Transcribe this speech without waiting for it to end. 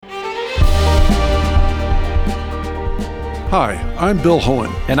Hi, I'm Bill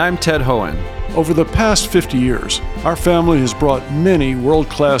Hohen. And I'm Ted Hohen. Over the past 50 years, our family has brought many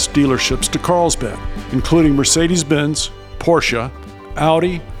world-class dealerships to Carlsbad, including Mercedes-Benz, Porsche,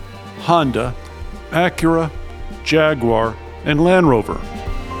 Audi, Honda, Acura, Jaguar, and Land Rover.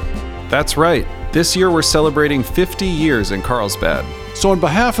 That's right. This year we're celebrating 50 years in Carlsbad. So on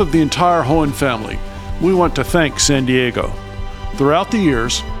behalf of the entire Hohen family, we want to thank San Diego. Throughout the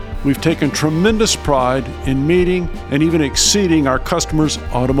years, we've taken tremendous pride in meeting and even exceeding our customers'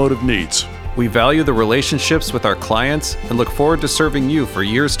 automotive needs. We value the relationships with our clients and look forward to serving you for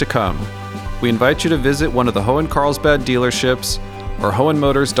years to come. We invite you to visit one of the Hohen Carlsbad dealerships or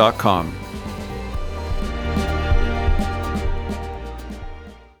hohenmotors.com.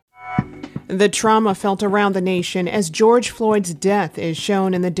 The trauma felt around the nation as George Floyd's death is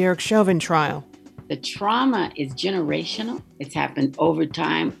shown in the Derek Chauvin trial. The trauma is generational. It's happened over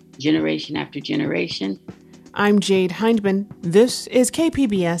time, generation after generation. I'm Jade Hindman. This is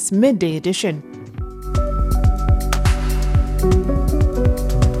KPBS Midday Edition.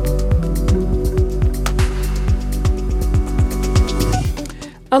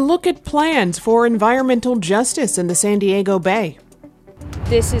 A look at plans for environmental justice in the San Diego Bay.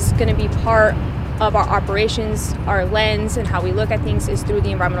 This is going to be part of our operations, our lens, and how we look at things is through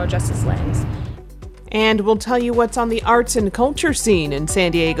the environmental justice lens. And we'll tell you what's on the arts and culture scene in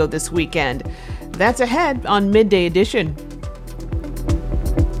San Diego this weekend. That's ahead on Midday Edition.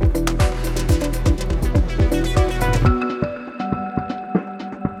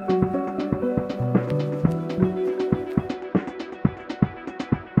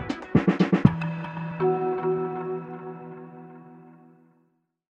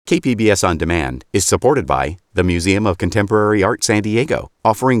 KPBS On Demand is supported by the Museum of Contemporary Art San Diego,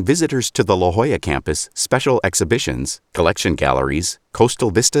 offering visitors to the La Jolla campus special exhibitions, collection galleries,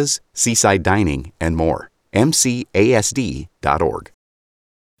 coastal vistas, seaside dining, and more. mcasd.org.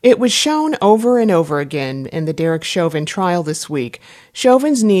 It was shown over and over again in the Derek Chauvin trial this week.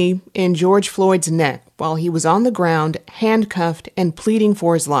 Chauvin's knee in George Floyd's neck while he was on the ground, handcuffed and pleading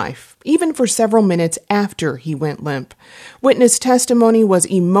for his life, even for several minutes after he went limp. Witness testimony was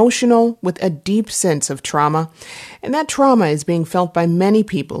emotional with a deep sense of trauma, and that trauma is being felt by many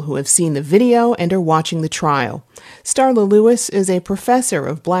people who have seen the video and are watching the trial. Starla Lewis is a professor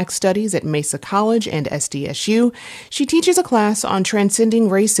of Black Studies at Mesa College and SDSU. She teaches a class on transcending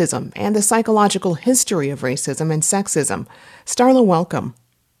racism and the psychological history of racism and sexism. Starla, welcome.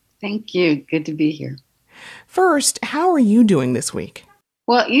 Thank you. Good to be here. First, how are you doing this week?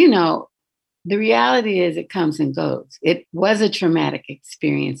 Well, the reality is it comes and goes. It was a traumatic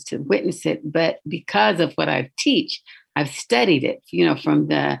experience to witness it, but because of what I teach, I've studied it, from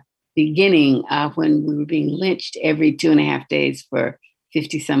the beginning when we were being lynched every 2.5 days for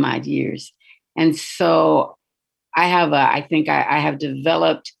 50 some odd years. And so I have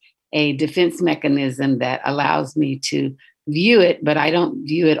developed a defense mechanism that allows me to view it, but I don't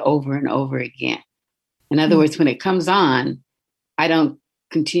view it over and over again. In other words, when it comes on, I don't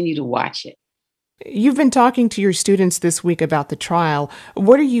continue to watch it. You've been talking to your students this week about the trial.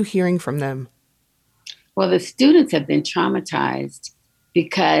 What are you hearing from them? Well, the students have been traumatized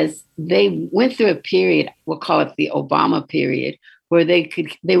because they went through a period, we'll call it the Obama period, where they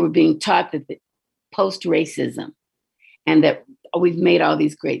were being taught that post-racism and that we've made all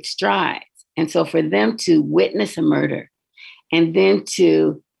these great strides. And so for them to witness a murder and then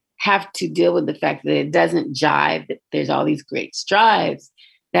to have to deal with the fact that it doesn't jive, that there's all these great strides,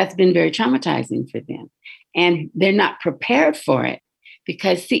 that's been very traumatizing for them. And they're not prepared for it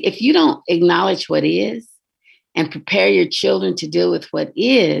because, see, if you don't acknowledge what is and prepare your children to deal with what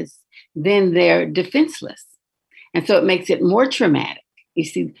is, then they're defenseless. And so it makes it more traumatic. You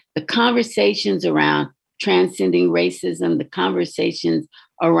see, the conversations around transcending racism, the conversations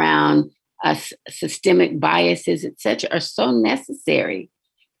around systemic biases, et cetera, are so necessary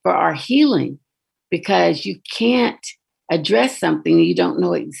for our healing because you can't address something you don't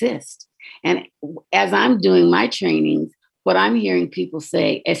know exists. And as I'm doing my trainings, what I'm hearing people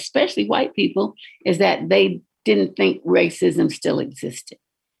say, especially white people, is that they didn't think racism still existed.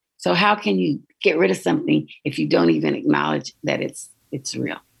 So how can you get rid of something if you don't even acknowledge that it's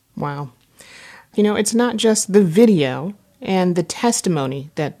real? Wow. It's not just the video and the testimony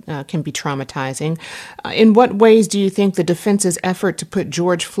that can be traumatizing. In what ways do you think the defense's effort to put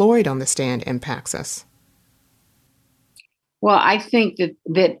George Floyd on the stand impacts us? Well, I think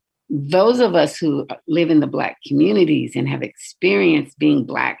that those of us who live in the Black communities and have experienced being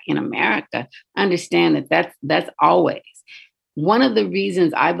Black in America understand that that's always. One of the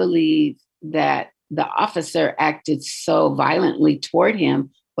reasons I believe that the officer acted so violently toward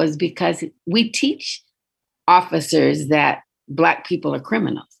him was because we teach officers that Black people are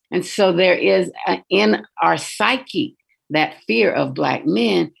criminals. And so there is in our psyche that fear of Black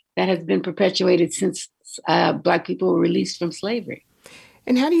men that has been perpetuated since Black people were released from slavery.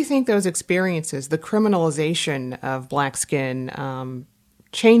 And how do you think those experiences, the criminalization of Black skin,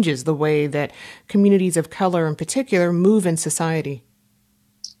 changes the way that communities of color in particular move in society?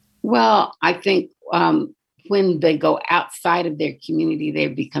 Well, I think when they go outside of their community, they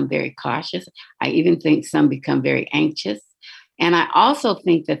become very cautious. I even think some become very anxious. And I also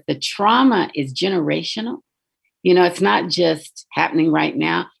think that the trauma is generational. You know, it's not just happening right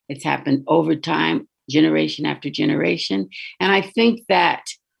now. It's happened over time, generation after generation. And I think that,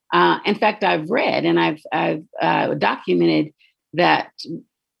 in fact, I've read and I've documented that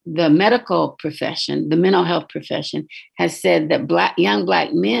the medical profession, the mental health profession, has said that young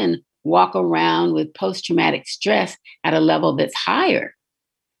Black men walk around with post-traumatic stress at a level that's higher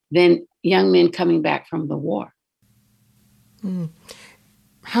than young men coming back from the war.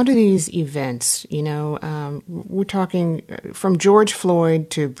 How do these events, we're talking from George Floyd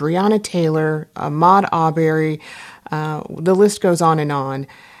to Breonna Taylor, Ahmaud Arbery, the list goes on and on.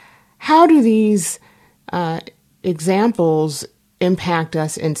 How do these examples impact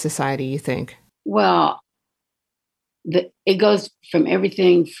us in society, you think? Well, it goes from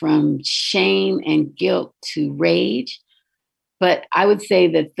everything from shame and guilt to rage. But I would say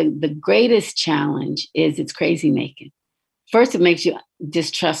that the greatest challenge is its crazy making. First, it makes you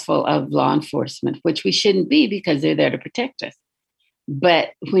distrustful of law enforcement, which we shouldn't be because they're there to protect us.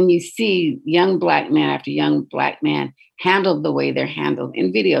 But when you see young Black man after young Black man handled the way they're handled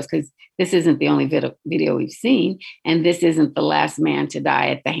in videos, because this isn't the only video we've seen, and this isn't the last man to die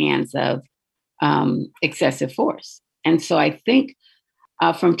at the hands of excessive force. And so I think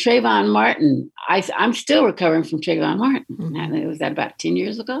from Trayvon Martin, I'm still recovering from Trayvon Martin. Mm-hmm. It was about 10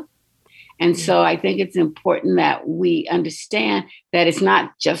 years ago. And so I think it's important that we understand that it's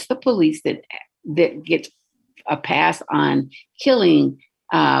not just the police that gets a pass on killing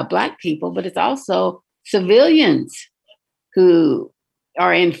Black people, but it's also civilians who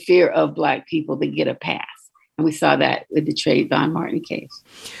are in fear of Black people that get a pass. And we saw that with the Trayvon Martin case.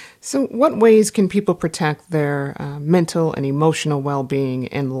 So what ways can people protect their mental and emotional well-being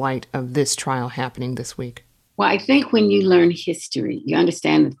in light of this trial happening this week? Well, I think when you learn history, you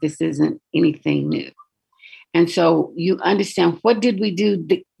understand that this isn't anything new. And so you understand what did we do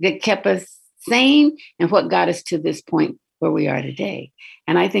that kept us sane and what got us to this point where we are today.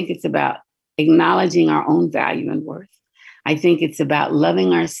 And I think it's about acknowledging our own value and worth. I think it's about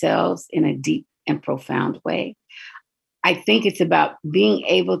loving ourselves in a deep and profound way. I think it's about being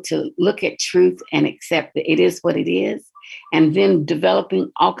able to look at truth and accept that it is what it is, and then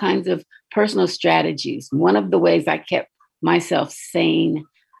developing all kinds of personal strategies. One of the ways I kept myself sane,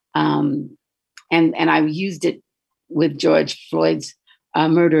 and I used it with George Floyd's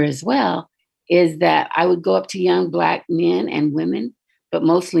murder as well, is that I would go up to young Black men and women, but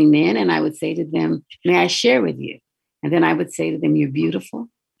mostly men, and I would say to them, may I share with you? And then I would say to them, you're beautiful,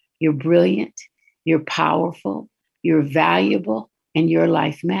 you're brilliant, you're powerful, you're valuable, and your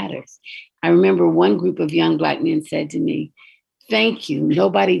life matters. I remember one group of young Black men said to me, thank you,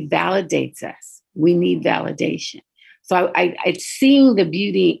 nobody validates us. We need validation. So it's seeing the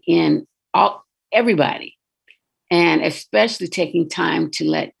beauty in everybody, and especially taking time to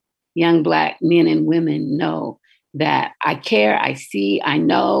let young Black men and women know that I care, I see, I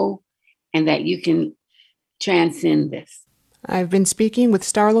know, and that you can transcend this. I've been speaking with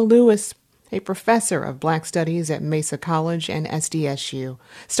Starla Lewis, a professor of Black Studies at Mesa College and SDSU.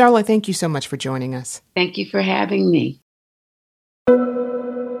 Starla, thank you so much for joining us. Thank you for having me.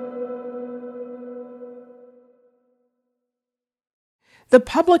 The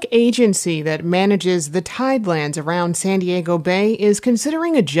public agency that manages the tidelands around San Diego Bay is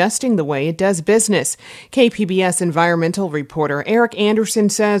considering adjusting the way it does business. KPBS environmental reporter Eric Anderson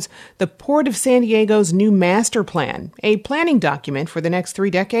says the Port of San Diego's new master plan, a planning document for the next 3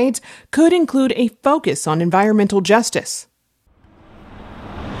 decades, could include a focus on environmental justice.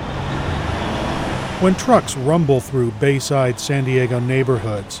 When trucks rumble through Bayside San Diego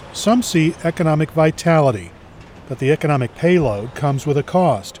neighborhoods, some see economic vitality. But the economic payload comes with a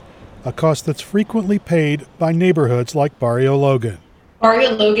cost that's frequently paid by neighborhoods like Barrio Logan.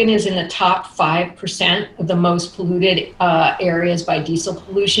 Barrio Logan is in the top 5% of the most polluted areas by diesel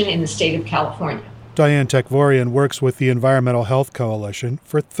pollution in the state of California. Diane Tekvorian works with the Environmental Health Coalition.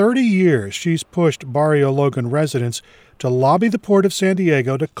 For 30 years, she's pushed Barrio Logan residents to lobby the Port of San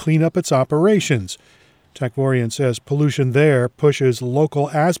Diego to clean up its operations. Tekvorian says pollution there pushes local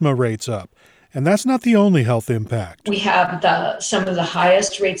asthma rates up. And that's not the only health impact. We have some of the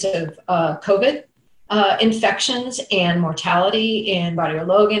highest rates of COVID infections and mortality in Barrio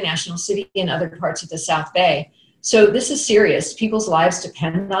Logan, National City, and other parts of the South Bay. So this is serious. People's lives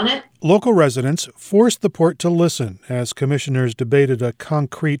depend on it. Local residents forced the port to listen as commissioners debated a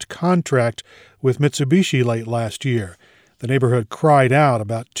concrete contract with Mitsubishi late last year. The neighborhood cried out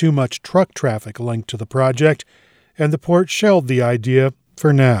about too much truck traffic linked to the project, and the port shelved the idea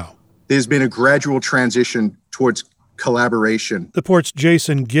for now. There's been a gradual transition towards collaboration. The port's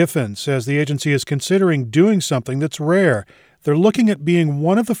Jason Giffen says the agency is considering doing something that's rare. They're looking at being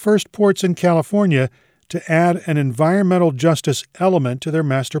one of the first ports in California to add an environmental justice element to their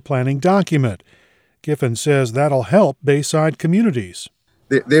master planning document. Giffen says that'll help Bayside communities.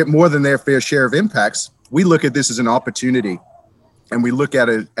 They're more than their fair share of impacts. We look at this as an opportunity, and we look at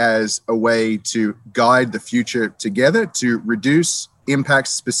it as a way to guide the future together to reduce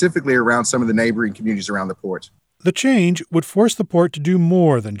impacts specifically around some of the neighboring communities around the port. The change would force the port to do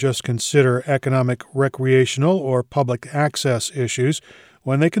more than just consider economic, recreational, or public access issues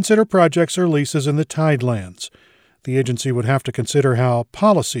when they consider projects or leases in the tidelands. The agency would have to consider how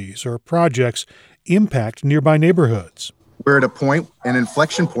policies or projects impact nearby neighborhoods. We're at an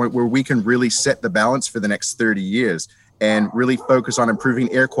inflection point where we can really set the balance for the next 30 years and really focus on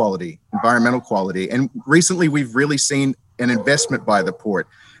improving air quality, environmental quality. And recently we've really seen an investment by the port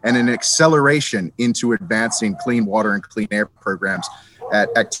and an acceleration into advancing clean water and clean air programs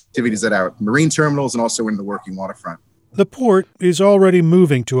at activities at our marine terminals and also in the working waterfront. The port is already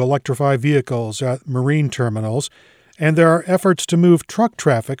moving to electrify vehicles at marine terminals, and there are efforts to move truck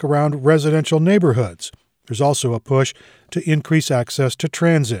traffic around residential neighborhoods. There's also a push to increase access to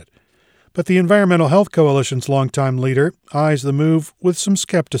transit. But the Environmental Health Coalition's longtime leader eyes the move with some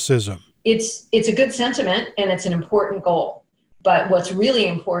skepticism. It's a good sentiment, and it's an important goal. But what's really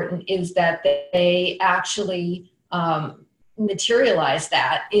important is that they actually materialize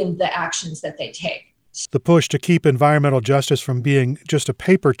that in the actions that they take. The push to keep environmental justice from being just a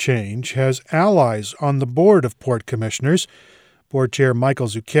paper change has allies on the board of port commissioners. Board Chair Michael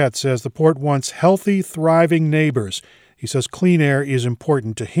Zucchet says the port wants healthy, thriving neighbors. He says clean air is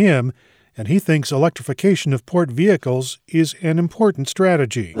important to him, and he thinks electrification of port vehicles is an important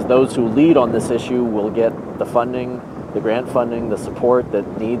strategy. Those who lead on this issue will get the funding, the grant funding, the support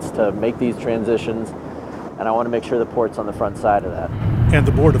that needs to make these transitions, and I want to make sure the port's on the front side of that. And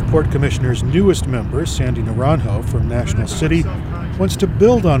the Board of Port Commissioners' newest member, Sandy Naranjo from National City, wants to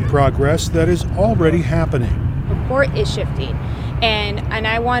build on progress that is already happening. The port is shifting, and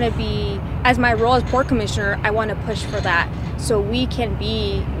I want to be, as my role as port commissioner, I want to push for that so we can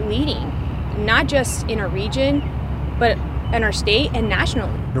be leading, not just in our region, but in our state and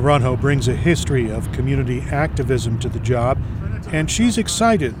nationally. Naranjo brings a history of community activism to the job, and she's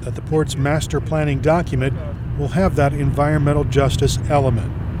excited that the port's master planning document will have that environmental justice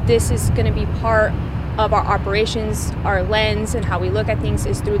element. This is going to be part of our operations, our lens, and how we look at things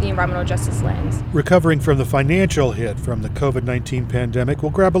is through the environmental justice lens. Recovering from the financial hit from the COVID-19 pandemic will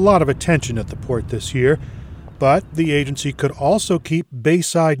grab a lot of attention at the port this year, but the agency could also keep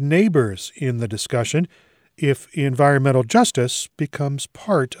Bayside neighbors in the discussion if environmental justice becomes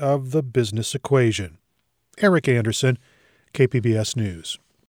part of the business equation. Eric Anderson, KPBS News.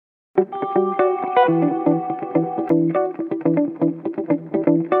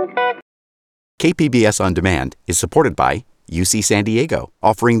 KPBS On Demand is supported by UC San Diego,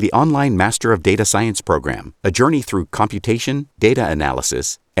 offering the online Master of Data Science program, a journey through computation, data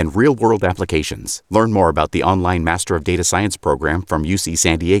analysis, and real-world applications. Learn more about the online Master of Data Science program from UC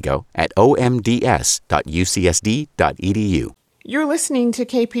San Diego at omds.ucsd.edu. You're listening to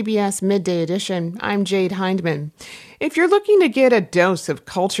KPBS Midday Edition. I'm Jade Hindman. If you're looking to get a dose of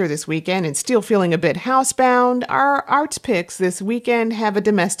culture this weekend and still feeling a bit housebound, our arts picks this weekend have a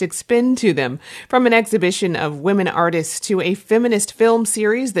domestic spin to them. From an exhibition of women artists to a feminist film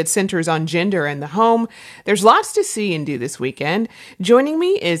series that centers on gender and the home, there's lots to see and do this weekend. Joining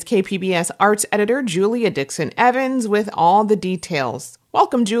me is KPBS arts editor Julia Dixon Evans with all the details.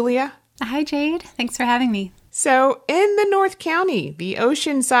 Welcome, Julia. Hi, Jade. Thanks for having me. So, in the North County, the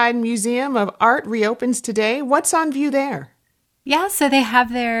Oceanside Museum of Art reopens today. What's on view there? Yeah, so they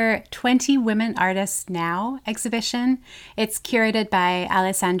have their 20 Women Artists Now exhibition. It's curated by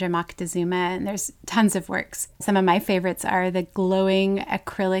Alessandra Moctezuma, and there's tons of works. Some of my favorites are the glowing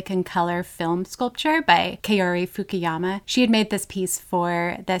acrylic and color film sculpture by Kaori Fukuyama. She had made this piece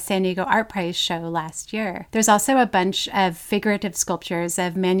for the San Diego Art Prize show last year. There's also a bunch of figurative sculptures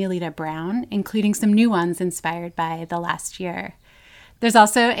of Manuelita Brown, including some new ones inspired by the last year. There's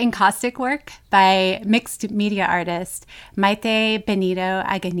also encaustic work by mixed media artist Maite Benito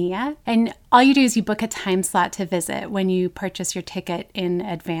Agania. And All you do is you book a time slot to visit when you purchase your ticket in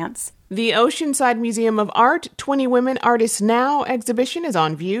advance. The Oceanside Museum of Art 20 Women Artists Now exhibition is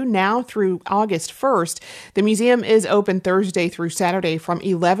on view now through August 1st. The museum is open Thursday through Saturday from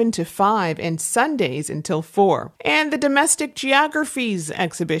 11 to 5 and Sundays until 4. And the Domestic Geographies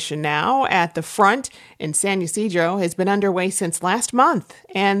exhibition now at the Front in San Ysidro has been underway since last month.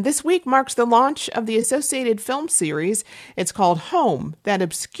 And this week marks the launch of the associated film series. It's called Home, That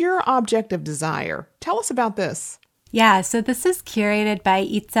Obscure Object of Desire. Tell us about this. Yeah, so this is curated by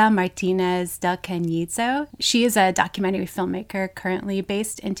Itza Martinez del Cañizo. She is a documentary filmmaker currently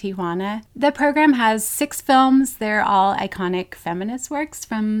based in Tijuana. The program has 6 films. They're all iconic feminist works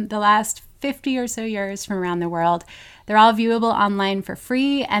from the last 50 or so years from around the world. They're all viewable online for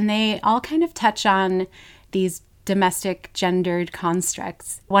free, and they all kind of touch on these domestic gendered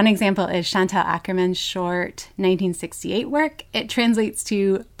constructs. One example is Chantal Ackerman's short 1968 work. It translates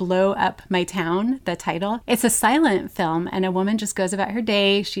to Blow Up My Town, the title. It's a silent film, and a woman just goes about her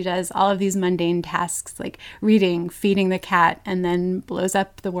day. She does all of these mundane tasks like reading, feeding the cat, and then blows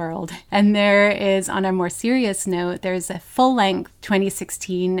up the world. And there is, on a more serious note, there's a full-length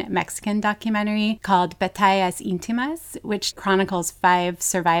 2016 Mexican documentary called Batallas Íntimas, which chronicles 5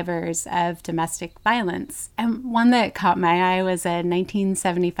 survivors of domestic violence. And one that caught my eye was a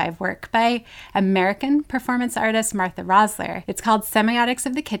 1975 work by American performance artist Martha Rosler. It's called Semiotics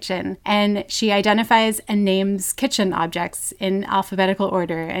of the Kitchen, and she identifies and names kitchen objects in alphabetical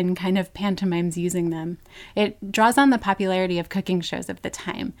order and kind of pantomimes using them. It draws on the popularity of cooking shows of the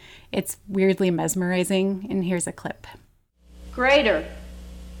time. It's weirdly mesmerizing, and here's a clip. Grater.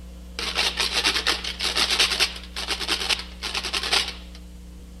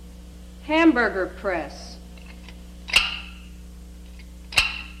 Hamburger press.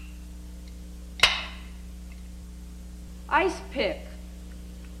 Ice pick.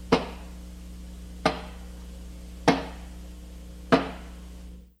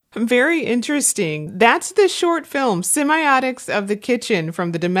 Very interesting. That's the short film, Semiotics of the Kitchen,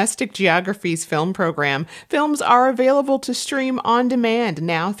 from the Domestic Geographies film program. Films are available to stream on demand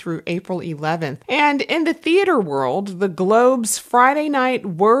now through April 11th. And in the theater world, the Globe's Friday night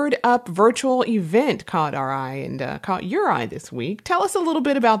Word Up virtual event caught our eye and caught your eye this week. Tell us a little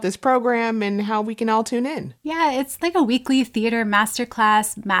bit about this program and how we can all tune in. Yeah, it's like a weekly theater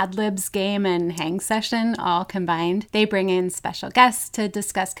masterclass, Mad Libs game, and hang session all combined. They bring in special guests to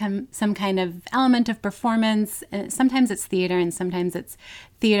discuss some kind of element of performance. Sometimes it's theater and sometimes it's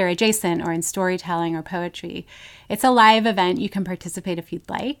theater adjacent or in storytelling or poetry. It's a live event. You can participate if you'd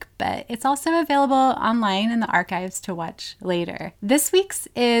like, but it's also available online in the archives to watch later. This week's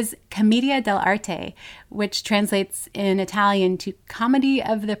is Commedia dell'arte, which translates in Italian to Comedy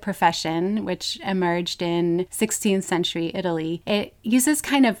of the Profession, which emerged in 16th century Italy. It uses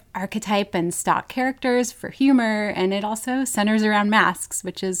kind of archetype and stock characters for humor, and it also centers around masks,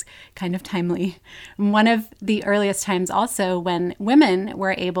 which is kind of timely. One of the earliest times also when women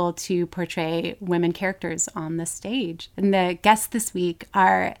were able to portray women characters on the stage. And the guests this week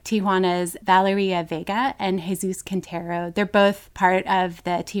are Tijuana's Valeria Vega and Jesus Quintero. They're both part of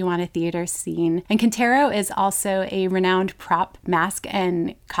the Tijuana theater scene. And Quintero is also a renowned prop, mask,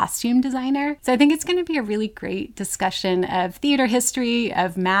 and costume designer. So I think it's going to be a really great discussion of theater history,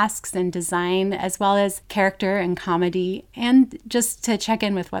 of masks and design, as well as character and comedy, and just to check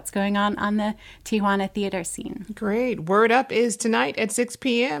in with what's going on the Tijuana theater scene. Great. Word Up is tonight at 6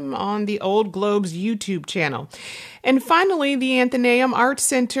 p.m. on the Old Globe's YouTube channel. And finally, the Athenaeum Art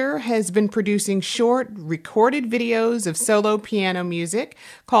Center has been producing short, recorded videos of solo piano music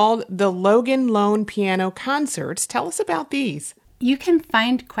called the Logan Lone Piano Concerts. Tell us about these. You can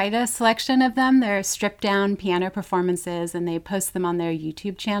find quite a selection of them. They're stripped down piano performances and they post them on their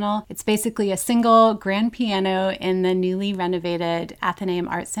YouTube channel. It's basically a single grand piano in the newly renovated Athenaeum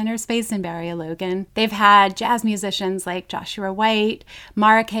Art Center space in Barrio Logan. They've had jazz musicians like Joshua White,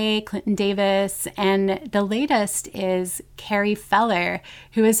 Mara Kay, Clinton Davis, and the latest is Carrie Feller,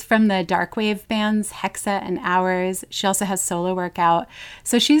 who is from the darkwave bands Hexa and Hours. She also has solo work out.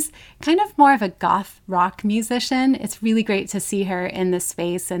 So she's kind of more of a goth rock musician. It's really great to see her in the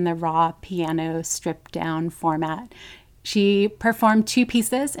space in the raw piano stripped down format. She performed 2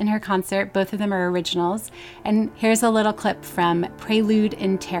 pieces in her concert. Both of them are originals. And here's a little clip from Prelude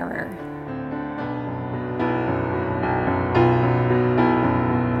in Terror.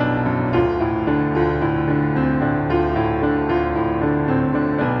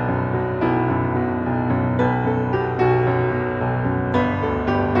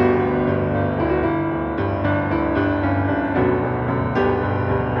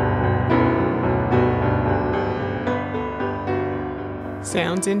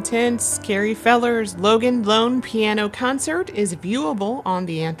 Sounds intense. Carrie Feller's Logan Lone Piano Concert is viewable on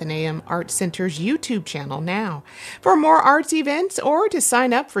the Athenaeum Art Center's YouTube channel now. For more arts events or to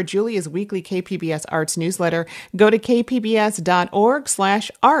sign up for Julia's weekly KPBS Arts newsletter, go to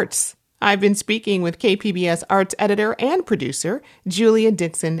kpbs.org/arts. I've been speaking with KPBS Arts editor and producer, Julia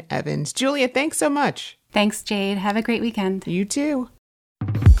Dixon Evans. Julia, thanks so much. Thanks, Jade. Have a great weekend. You too.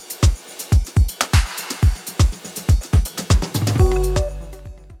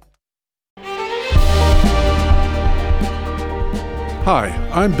 Hi,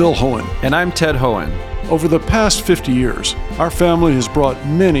 I'm Bill Hohen. And I'm Ted Hohen. Over the past 50 years, our family has brought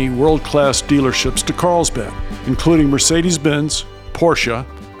many world-class dealerships to Carlsbad, including Mercedes-Benz, Porsche,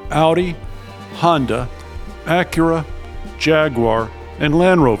 Audi, Honda, Acura, Jaguar, and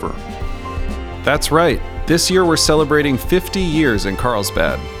Land Rover. That's right. This year we're celebrating 50 years in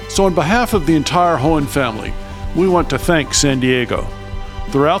Carlsbad. So on behalf of the entire Hohen family, we want to thank San Diego.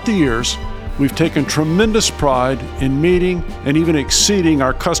 Throughout the years, we've taken tremendous pride in meeting and even exceeding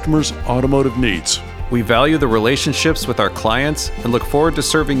our customers' automotive needs. We value the relationships with our clients and look forward to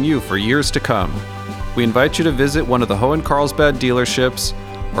serving you for years to come. We invite you to visit one of the Hohen Carlsbad dealerships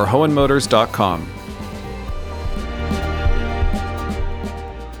or hohenmotors.com.